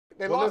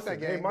They lost that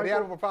game, but they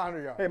had over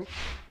 500 yards.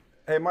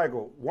 Hey,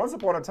 Michael, once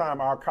upon a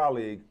time, our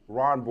colleague,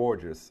 Ron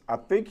Borges, I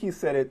think he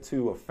said it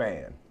to a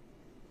fan.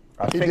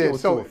 It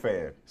was to a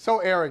fan. So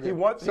arrogant.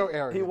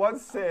 He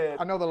once said,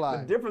 I know the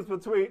line.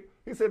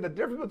 He said, the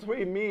difference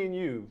between me and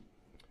you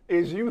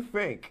is you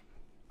think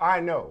I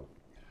know.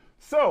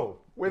 So,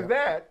 with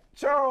that,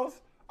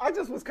 Charles, I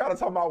just was kind of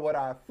talking about what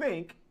I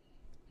think.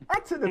 I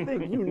tend to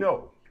think you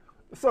know.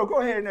 So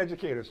go ahead and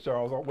educate us,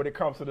 Charles, when it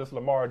comes to this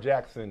Lamar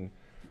Jackson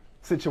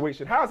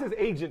situation. How's his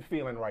agent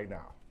feeling right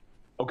now?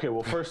 Okay,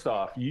 well, first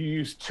off, you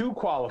used 2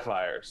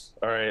 qualifiers.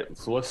 All right,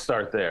 so let's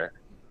start there.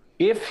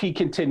 If he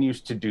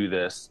continues to do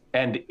this,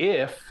 and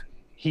if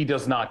he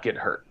does not get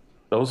hurt,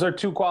 those are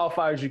 2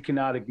 qualifiers you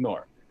cannot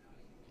ignore.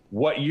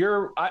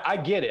 I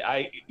get it.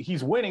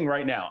 He's winning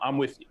right now. I'm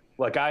with you.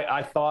 Like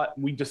I thought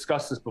we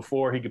discussed this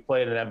before. He could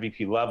play at an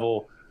MVP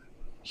level.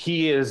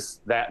 He is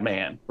that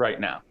man right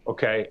now.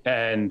 Okay,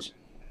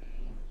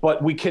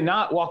 but we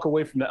cannot walk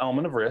away from the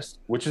element of risk,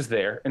 which is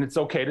there, and it's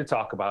okay to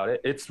talk about it.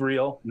 It's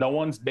real. No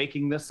one's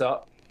making this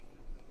up.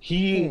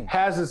 He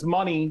has his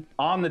money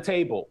on the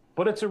table,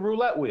 but it's a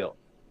roulette wheel.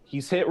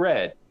 He's hit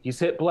red. He's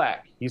hit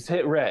black. He's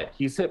hit red.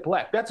 He's hit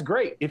black. That's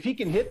great. If he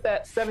can hit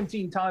that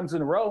 17 times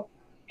in a row,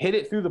 hit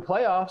it through the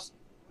playoffs,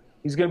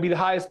 he's going to be the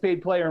highest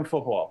paid player in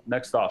football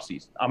next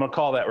offseason. I'm going to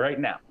call that right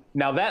now.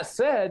 Now, that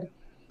said,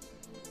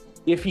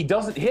 if he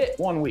doesn't hit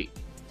one week,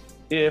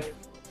 if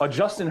a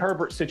Justin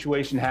Herbert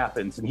situation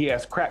happens and he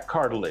has cracked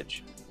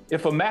cartilage,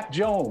 if a Mac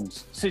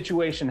Jones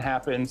situation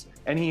happens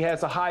and he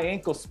has a high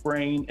ankle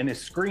sprain and is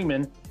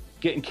screaming,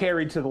 getting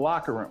carried to the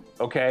locker room,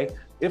 okay?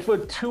 If a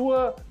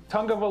Tua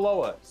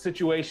Tagovailoa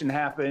situation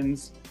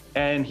happens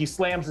and he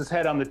slams his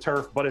head on the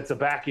turf, but it's a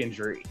back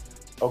injury,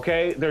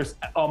 okay? There's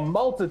a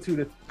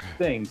multitude of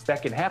things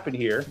that can happen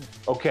here,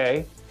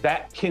 okay,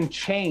 that can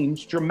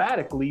change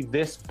dramatically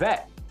this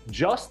bet.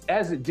 Just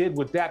as it did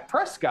with Dak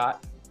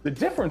Prescott, the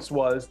difference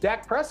was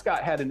Dak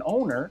Prescott had an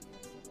owner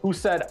who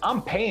said,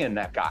 I'm paying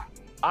that guy.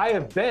 I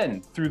have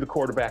been through the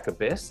quarterback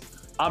abyss.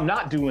 I'm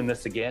not doing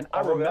this again.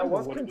 I remember that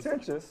was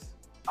contentious.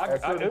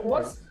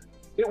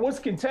 It was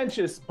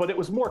contentious, but it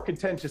was more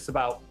contentious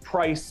about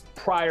price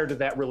prior to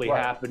that really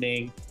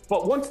happening.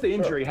 But once the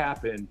injury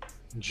happened,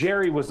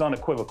 Jerry was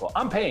unequivocal.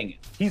 I'm paying it.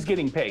 He's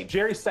getting paid.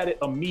 Jerry said it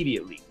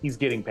immediately. He's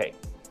getting paid.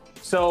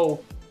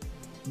 So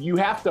you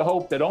have to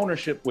hope that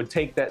ownership would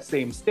take that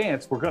same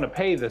stance. We're going to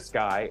pay this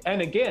guy.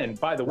 And again,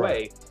 by the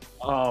way,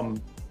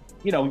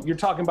 you're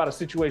talking about a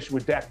situation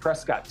with Dak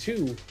Prescott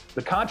too.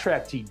 The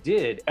contract he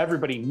did,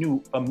 everybody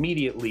knew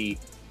immediately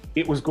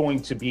it was going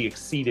to be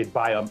exceeded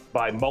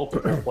by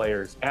multiple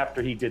players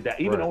after he did that.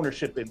 Even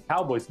ownership in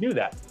Cowboys knew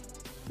that.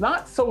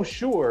 Not so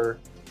sure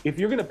if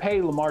you're going to pay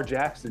Lamar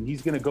Jackson,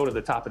 he's going to go to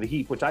the top of the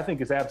heap, which I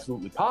think is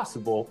absolutely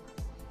possible.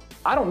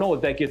 I don't know if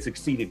that gets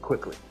exceeded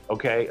quickly,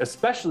 okay?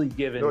 Especially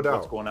given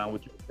what's going on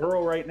with Joe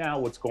Burrow right now,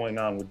 what's going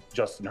on with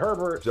Justin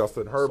Herbert.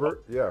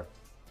 Yeah.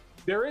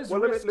 There is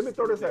let me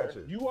throw this at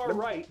you. You are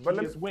right.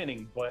 He is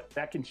winning, but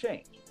that can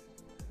change.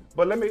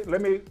 But let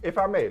me, if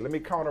I may, let me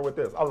counter with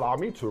this. Allow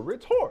me to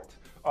retort.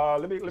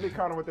 Let me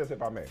counter with this,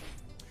 if I may.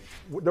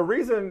 The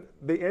reason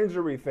the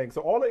injury thing,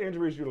 so all the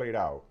injuries you laid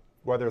out,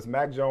 whether it's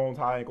Mac Jones,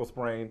 high ankle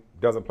sprain,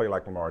 doesn't play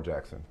like Lamar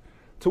Jackson.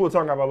 Tua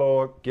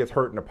Tagovailoa gets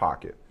hurt in the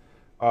pocket,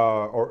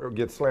 or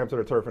gets slammed to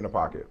the turf in the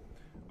pocket.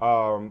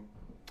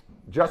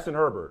 Justin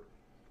Herbert,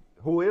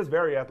 who is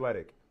very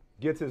athletic,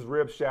 gets his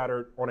ribs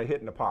shattered on a hit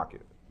in the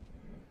pocket.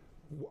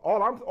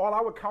 All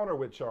I would counter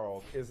with,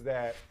 Charles, is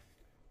that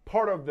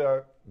part of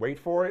the, wait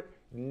for it,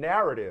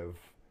 narrative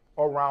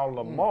around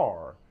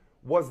Lamar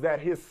was that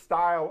his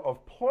style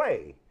of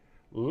play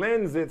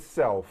lends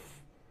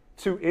itself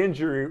to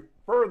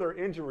further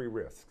injury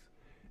risks.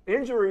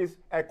 Injuries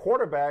at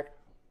quarterback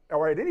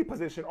or at any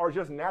position are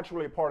just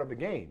naturally a part of the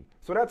game.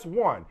 So that's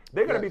one.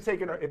 They're going to be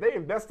taking, if they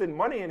invest in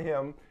money in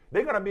him,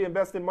 they're going to be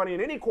investing money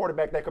in any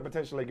quarterback that could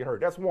potentially get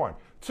hurt. That's one.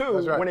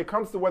 Two, when it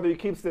comes to whether he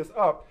keeps this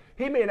up,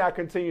 he may not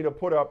continue to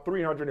put up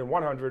 300 and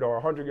 100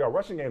 or 100-yard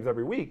rushing games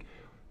every week,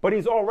 but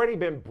he's already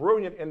been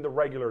brilliant in the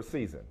regular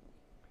season.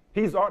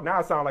 Now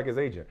I sound like his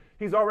agent.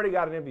 He's already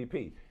got an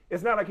MVP.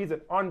 It's not like he's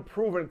an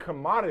unproven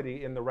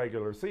commodity in the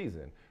regular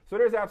season. So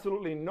there's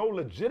absolutely no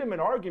legitimate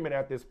argument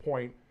at this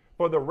point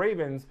for the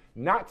Ravens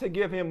not to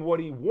give him what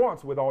he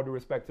wants, with all due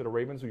respect to the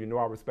Ravens, who you know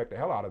I respect the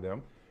hell out of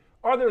them,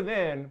 other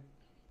than,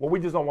 well, we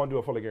just don't want to do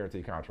a fully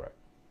guaranteed contract.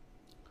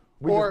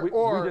 Or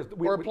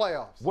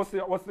playoffs. What's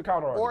the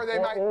counter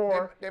argument?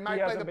 Or they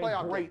might play the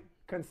playoff great game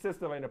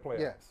consistently in the playoffs.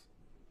 Yes.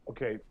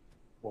 Okay.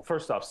 Well,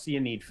 first off, see a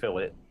need, fill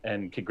it,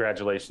 and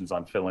congratulations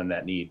on filling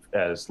that need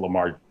as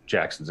Lamar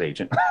Jackson's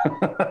agent.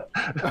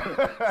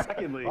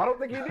 Secondly, I don't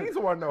think he needs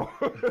one though.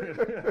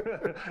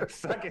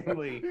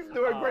 Secondly, he's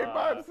doing great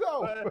by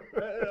himself.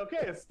 Okay,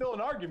 it's still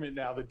an argument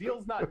now. The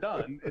deal's not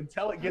done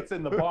until it gets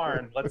in the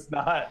barn. Let's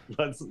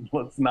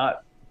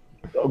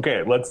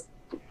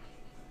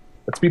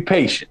be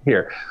patient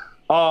here.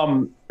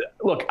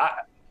 Look,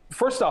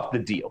 first off, the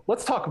deal.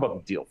 Let's talk about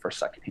the deal for a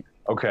second here.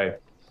 Okay.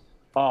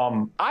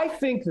 I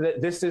think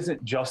that this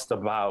isn't just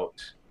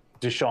about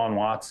Deshaun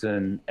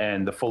Watson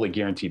and the fully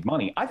guaranteed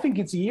money. I think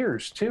it's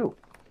years too.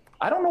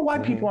 I don't know why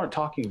people aren't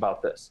talking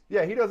about this.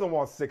 Yeah, he doesn't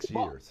want 6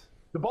 years.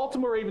 The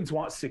Baltimore Ravens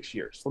want 6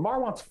 years.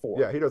 Lamar wants 4.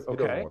 Yeah, he doesn't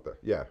want that.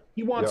 Yeah.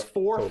 He wants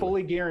 4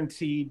 fully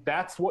guaranteed.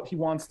 That's what he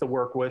wants to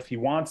work with. He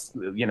wants,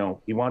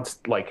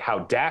 like how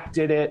Dak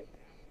did it.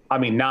 I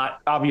mean,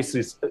 not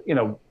obviously,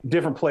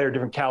 different player,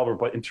 different caliber,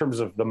 but in terms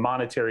of the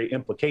monetary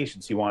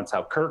implications, he wants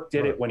how Kirk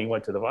did it when he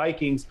went to the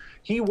Vikings.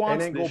 He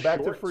wants and then go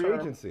back to free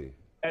agency.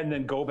 And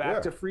then go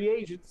back to free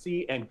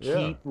agency and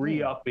keep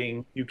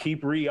re-upping. You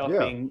keep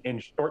re-upping in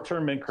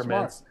short-term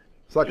increments. Smart.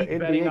 It's like keep an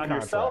betting NBA on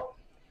contract. yourself.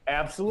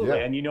 Absolutely.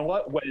 Yeah. And you know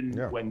what?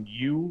 When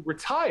you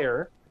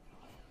retire,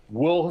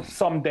 we'll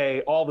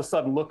someday all of a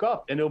sudden look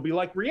up and it'll be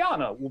like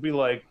Rihanna. We'll be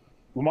like,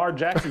 Lamar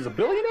Jackson's a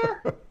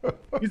billionaire?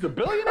 He's a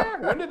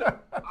billionaire? How did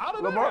that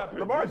happen?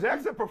 Lamar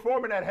Jackson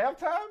performing at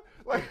halftime?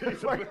 Like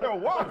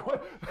what?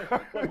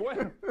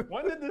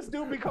 When did this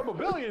dude become a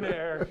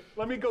billionaire?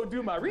 Let me go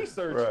do my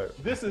research.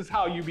 Right. This is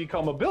how you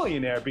become a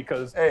billionaire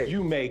because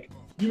you make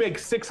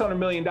 $600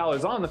 million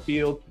on the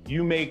field,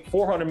 you make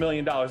 $400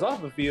 million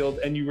off the field,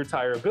 and you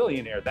retire a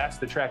billionaire. That's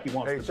the track he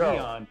wants to be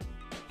on.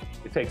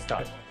 It takes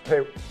time.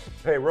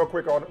 Hey, real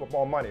quick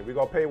on money. We're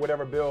going to pay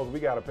whatever bills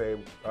we got to pay.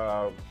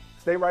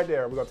 Stay right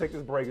there. We're going to take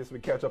this break so we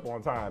catch up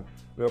on time.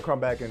 We'll come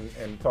back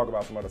and talk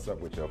about some other stuff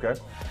with you, okay?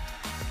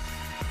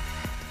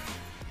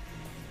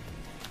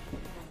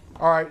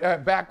 All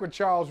right, back with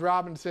Charles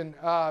Robinson.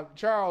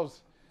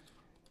 Charles,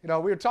 we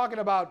were talking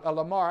about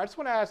Lamar. I just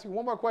want to ask you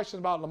one more question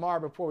about Lamar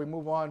before we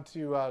move on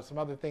to some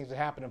other things that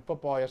happened in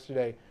football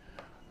yesterday.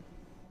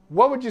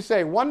 What would you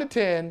say, 1 to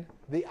 10,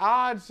 the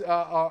odds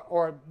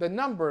or the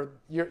number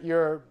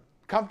you're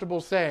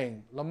comfortable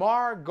saying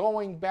Lamar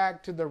going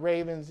back to the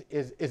Ravens,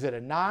 is it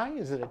a 9?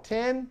 Is it a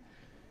 10?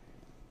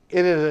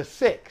 It is a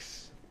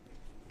 6.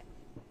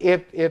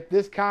 If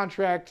this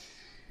contract,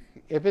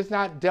 if it's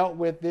not dealt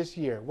with this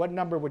year, what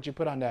number would you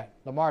put on that?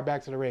 Lamar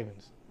back to the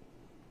Ravens.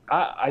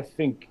 I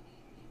think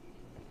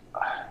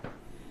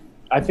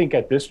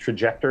at this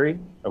trajectory,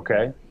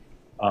 okay,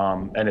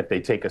 and if they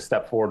take a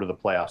step forward to the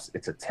playoffs,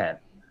 it's a 10.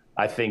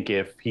 I think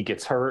if he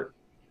gets hurt,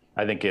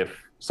 I think if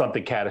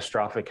something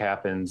catastrophic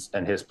happens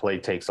and his play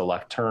takes a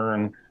left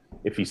turn,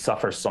 if he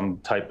suffers some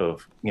type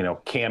of,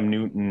 Cam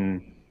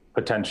Newton,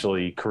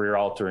 potentially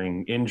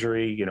career-altering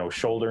injury,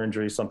 shoulder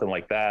injury, something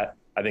like that,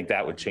 I think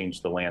that would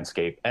change the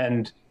landscape.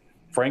 And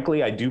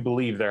frankly, I do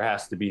believe there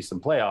has to be some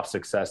playoff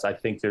success. I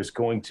think there's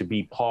going to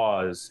be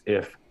pause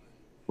if,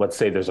 let's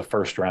say, there's a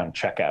first-round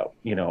checkout.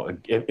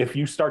 If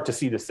you start to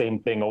see the same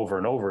thing over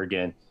and over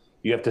again,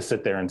 you have to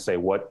sit there and say,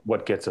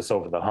 what gets us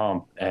over the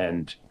hump?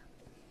 And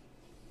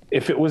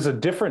if it was a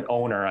different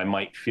owner, I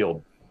might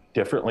feel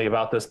differently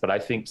about this, but I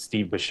think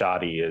Steve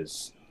Bisciotti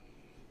is –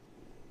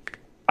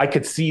 I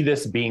could see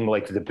this being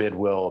like the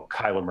Bidwill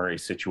Kyler Murray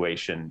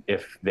situation.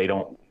 If he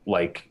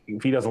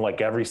doesn't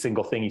like every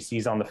single thing he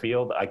sees on the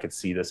field, I could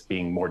see this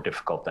being more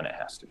difficult than it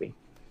has to be.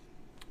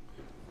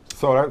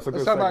 So that's a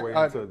good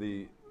segue into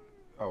the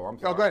 – I'm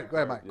sorry. Oh, go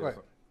ahead, Mike. Go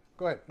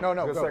ahead. No,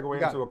 good go.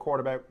 Segue into a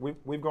quarterback.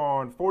 We've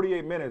gone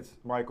 48 minutes,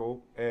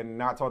 Michael, and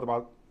not talked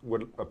about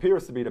what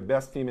appears to be the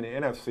best team in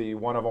the NFC,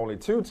 one of only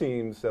 2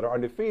 teams that are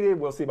undefeated.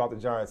 We'll see about the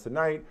Giants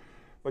tonight.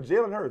 But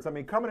Jalen Hurts,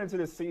 coming into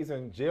this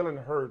season,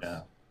 Jalen Hurts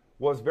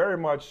was very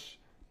much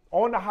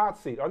on the hot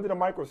seat, under the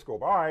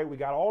microscope. All right, we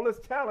got all this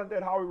talent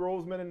that Howie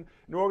Roseman and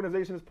the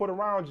organization has put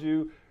around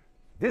you.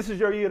 This is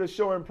your year to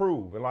show and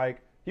prove. And,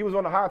 he was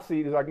on the hot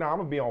seat. He's like, I'm going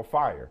to be on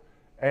fire.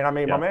 And,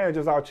 my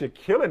manager's out here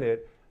killing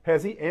it.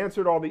 Has he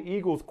answered all the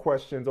Eagles'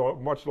 questions, or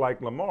much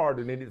like Lamar,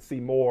 do they need to see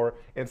more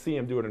and see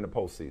him do it in the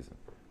postseason?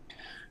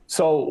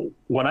 So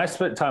when I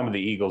spent time with the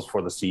Eagles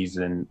for the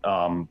season,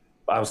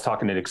 I was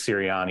talking to Nick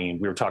Sirianni, and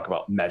we were talking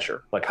about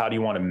measure. How do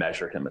you want to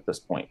measure him at this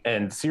point?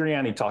 And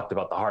Sirianni talked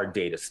about the hard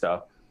data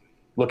stuff,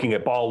 looking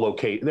at ball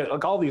locate,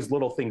 all these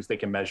little things they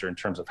can measure in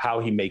terms of how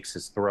he makes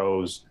his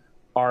throws,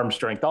 arm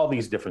strength, all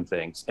these different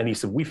things. And he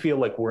said, we feel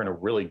like we're in a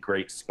really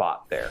great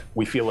spot there.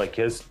 We feel like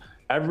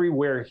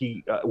everywhere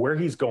where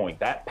he's going,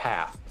 that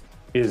path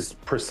is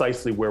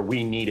precisely where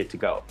we need it to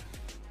go.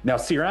 Now,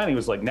 Sirianni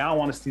was like, now I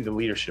want to see the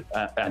leadership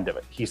end of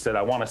it. He said,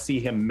 I want to see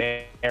him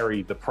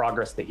marry the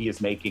progress that he is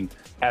making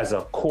as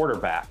a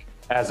quarterback,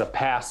 as a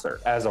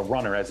passer, as a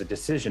runner, as a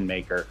decision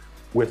maker,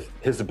 with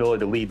his ability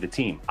to lead the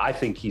team. I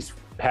think he's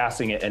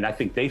passing it, and I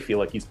think they feel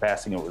like he's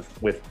passing it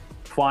with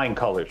flying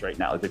colors right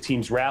now. The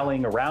team's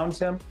rallying around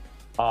him.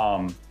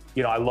 I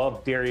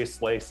love Darius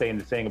Slay saying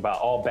the thing about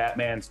all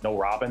Batmans, no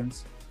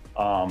Robins.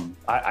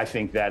 I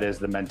think that is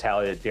the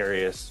mentality that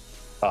Darius,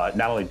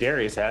 not only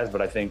Darius has,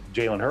 but I think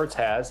Jalen Hurts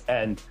has.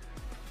 And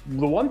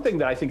the one thing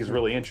that I think is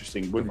really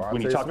interesting when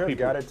you talk to people,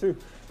 got it too.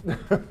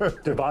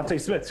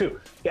 Devontae Smith too,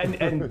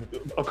 and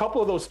a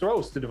couple of those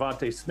throws to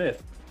Devontae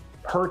Smith,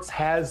 Hurts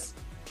has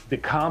the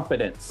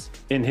confidence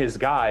in his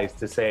guys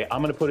to say,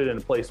 I'm going to put it in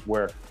a place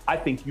where I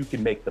think you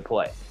can make the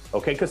play.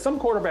 Okay, because some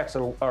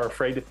quarterbacks are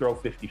afraid to throw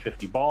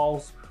 50-50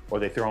 balls, or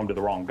they throw them to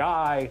the wrong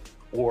guy,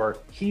 or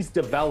he's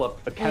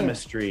developed a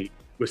chemistry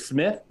with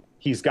Smith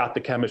He's got the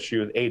chemistry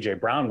with A.J.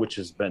 Brown, which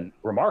has been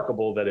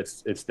remarkable that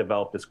it's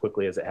developed as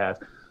quickly as it has.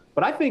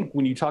 But I think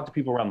when you talk to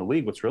people around the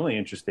league, what's really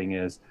interesting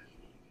is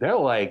they're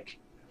like,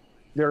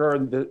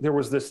 there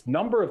was this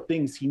number of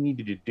things he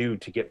needed to do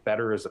to get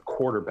better as a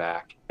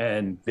quarterback.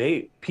 And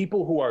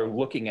people who are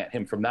looking at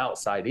him from the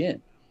outside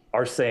in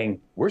are saying,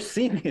 we're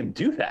seeing him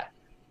do that.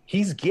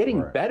 He's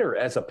getting better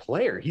as a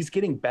player. He's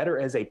getting better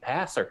as a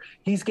passer.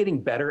 He's getting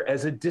better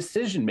as a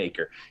decision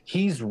maker.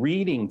 He's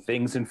reading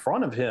things in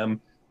front of him,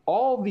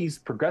 all these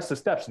progressive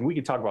steps. And we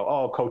can talk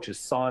about, coach's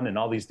son and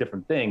all these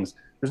different things.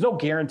 There's no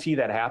guarantee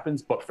that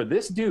happens. But for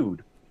this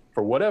dude,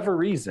 for whatever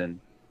reason,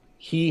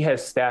 he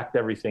has stacked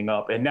everything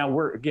up. And now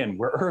we're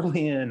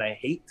early in. I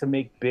hate to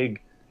make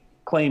big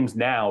claims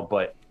now,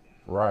 but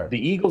the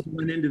Eagles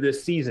went into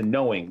this season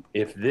knowing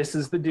if this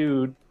is the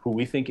dude who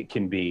we think it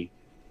can be,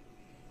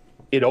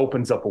 it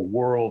opens up a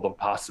world of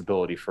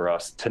possibility for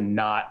us to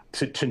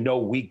know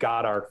we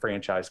got our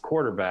franchise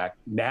quarterback.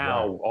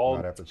 Now all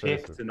the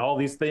picks and all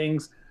these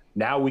things,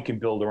 now we can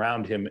build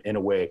around him in a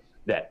way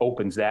that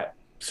opens that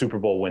Super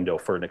Bowl window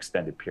for an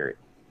extended period.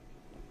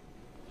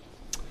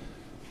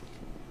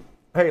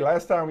 Hey,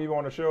 last time you were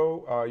on the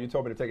show, you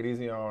told me to take it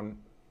easy on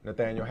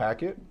Nathaniel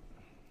Hackett.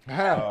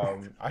 I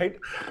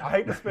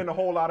hate to spend a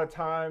whole lot of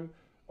time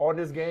on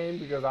this game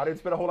because I didn't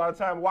spend a whole lot of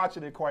time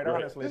watching it, quite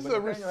honestly. This is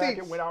a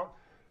receipt. Went out.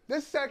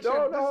 This section,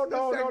 No,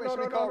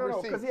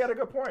 receipts. because he had a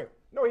good point.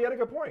 No, he had a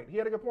good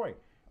point.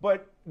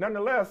 But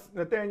nonetheless,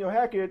 Nathaniel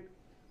Hackett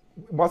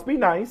must be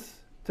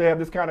nice to have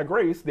this kind of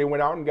grace. They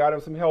went out and got him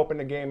some help in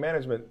the game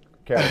management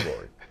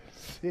category.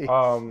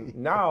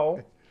 Now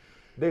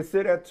they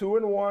sit at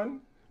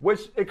 2-1,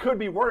 which it could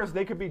be worse.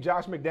 They could be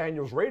Josh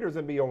McDaniels Raiders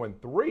and be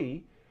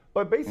 0-3.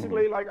 But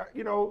basically,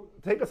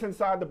 take us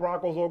inside the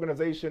Broncos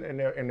organization and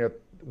their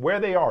where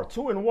they are,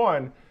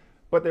 2-1.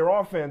 But their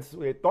offense,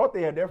 they thought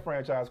they had their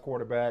franchise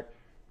quarterback,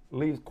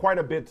 leaves quite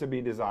a bit to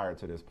be desired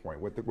to this point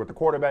with the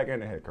quarterback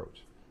and the head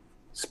coach.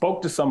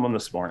 Spoke to someone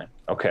this morning.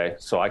 Okay,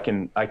 so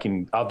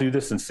I'll do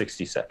this in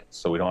 60 seconds,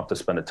 so we don't have to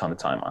spend a ton of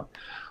time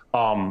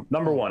on.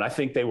 Number one, I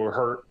think they were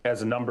hurt,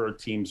 as a number of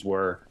teams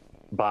were,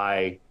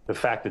 by the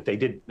fact that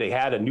they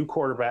had a new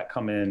quarterback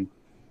come in,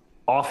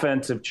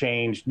 offensive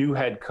change, new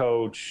head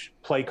coach,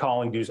 play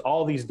calling dudes,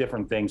 all these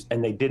different things,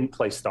 and they didn't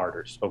play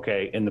starters,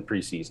 okay, in the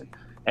preseason.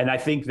 And I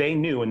think they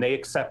knew and they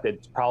accepted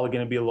it's probably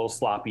going to be a little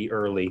sloppy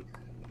early.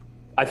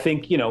 I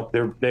think,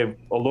 they're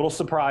a little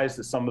surprised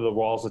at some of the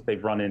walls that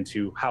they've run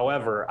into.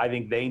 However, I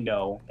think they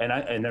know,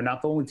 and they're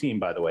not the only team,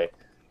 by the way,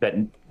 that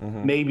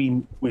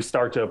maybe we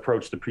start to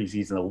approach the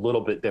preseason a little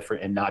bit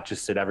different and not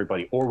just sit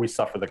everybody, or we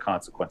suffer the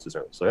consequences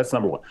early. So that's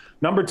number one.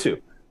 Number two,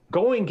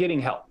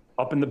 getting help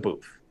up in the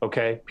booth,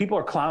 okay? People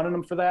are clowning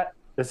them for that.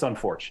 That's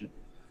unfortunate.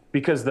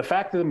 Because the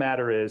fact of the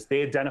matter is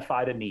they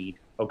identified a need,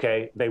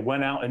 okay? They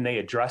went out and they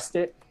addressed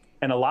it.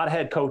 And a lot of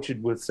head coaches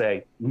would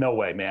say, no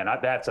way, man,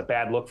 that's a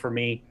bad look for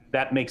me.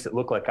 That makes it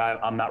look like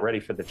I'm not ready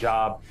for the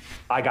job.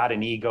 I got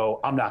an ego.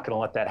 I'm not going to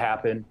let that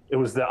happen. It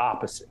was the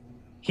opposite.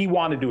 He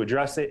wanted to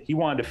address it. He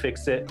wanted to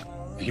fix it.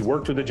 He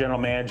worked with the general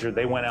manager.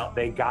 They went out.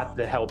 They got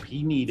the help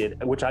he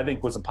needed, which I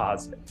think was a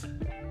positive.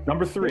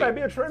 Number three. He might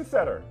be a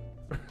trendsetter.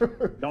 He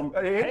ain't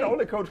the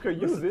only coach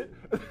could use it.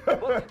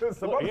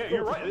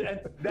 You're right. And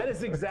that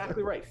is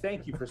exactly right.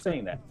 Thank you for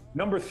saying that.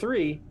 Number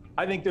three,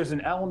 I think there's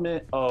an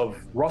element of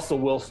Russell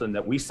Wilson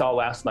that we saw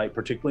last night,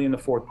 particularly in the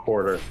fourth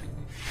quarter.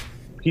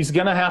 He's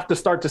going to have to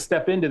start to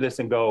step into this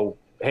and go,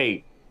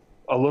 hey,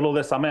 a little of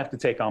this I'm going to have to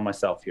take on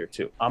myself here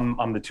too.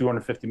 I'm the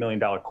 $250 million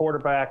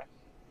quarterback.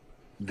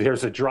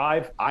 There's a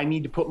drive. I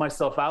need to put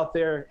myself out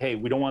there. Hey,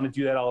 we don't want to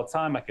do that all the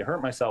time. I can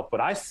hurt myself.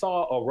 But I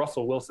saw a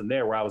Russell Wilson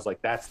there where I was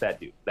like, that's that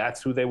dude.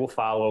 That's who they will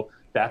follow.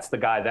 That's the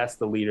guy. That's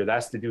the leader.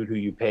 That's the dude who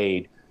you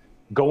paid.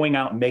 Going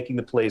out and making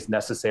the plays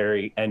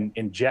necessary and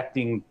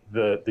injecting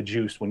the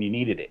juice when you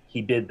needed it.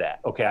 He did that.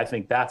 Okay, I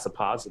think that's a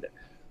positive.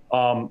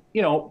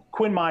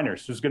 Quinn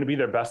Miners, who's going to be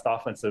their best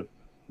offensive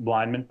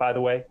lineman, by the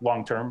way,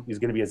 long term. He's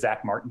going to be a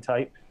Zach Martin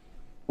type.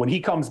 When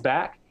he comes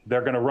back,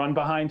 they're going to run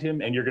behind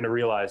him, and you're going to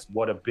realize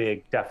what a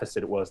big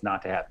deficit it was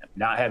not to have him.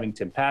 Not having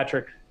Tim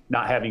Patrick,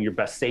 not having your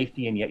best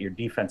safety, and yet your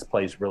defense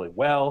plays really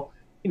well.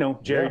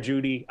 Jerry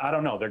Jeudy, I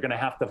don't know. They're going to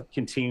have to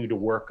continue to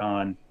work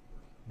on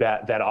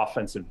that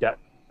offensive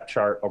depth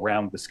chart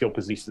around the skill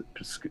position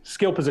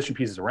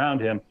pieces around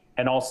him,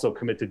 and also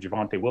commit to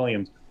Javonte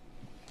Williams.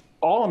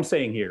 All I'm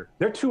saying here,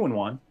 they're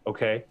 2-1,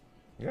 okay?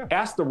 Yeah.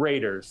 Ask the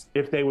Raiders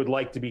if they would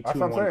like to be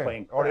 2-1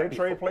 playing. They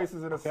trade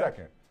places in a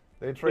second.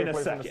 They trade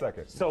places in a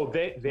second. So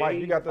they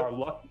Mike, are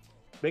lucky.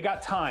 They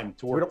got time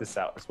to work this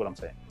out, is what I'm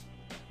saying.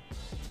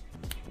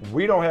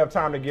 We don't have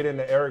time to get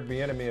into Eric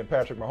Bieniemy and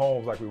Patrick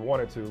Mahomes like we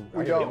wanted to.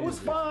 It was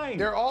fine.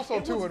 They're also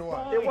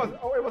 2-1. It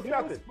was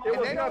nothing.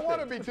 They don't want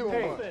to be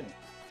 2-1.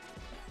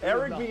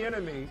 Eric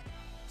Bieniemy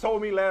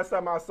told me last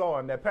time I saw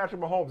him that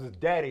Patrick Mahomes'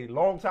 daddy,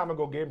 long time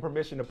ago, gave him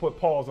permission to put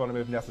pause on him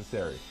if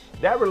necessary.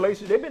 That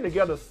relationship, they've been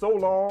together so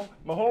long.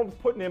 Mahomes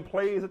putting in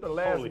plays at the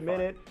last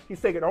minute. He's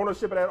taking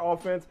ownership of that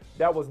offense.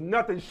 That was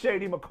nothing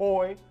shady,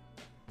 McCoy.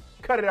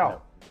 Cut it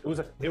out. It was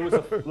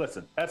a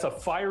listen, that's a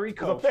fiery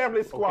coach. It's a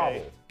family squabble.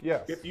 Okay?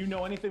 Yes. If you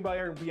know anything about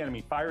Eric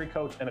Bieniemy, fiery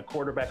coach and a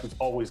quarterback who's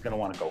always going to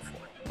want to go for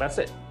it. That's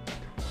it.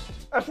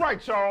 That's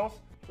right, Charles.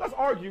 Let's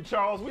argue,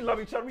 Charles. We love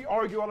each other. We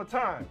argue all the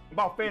time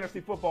about fantasy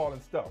football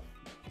and stuff.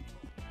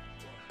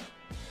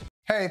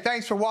 Hey,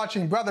 thanks for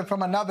watching Brother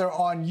from Another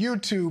on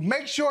YouTube.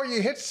 Make sure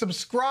you hit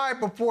subscribe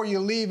before you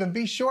leave, and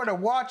be sure to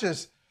watch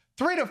us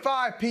 3 to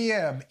 5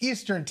 p.m.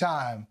 Eastern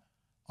Time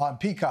on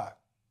Peacock.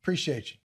 Appreciate you.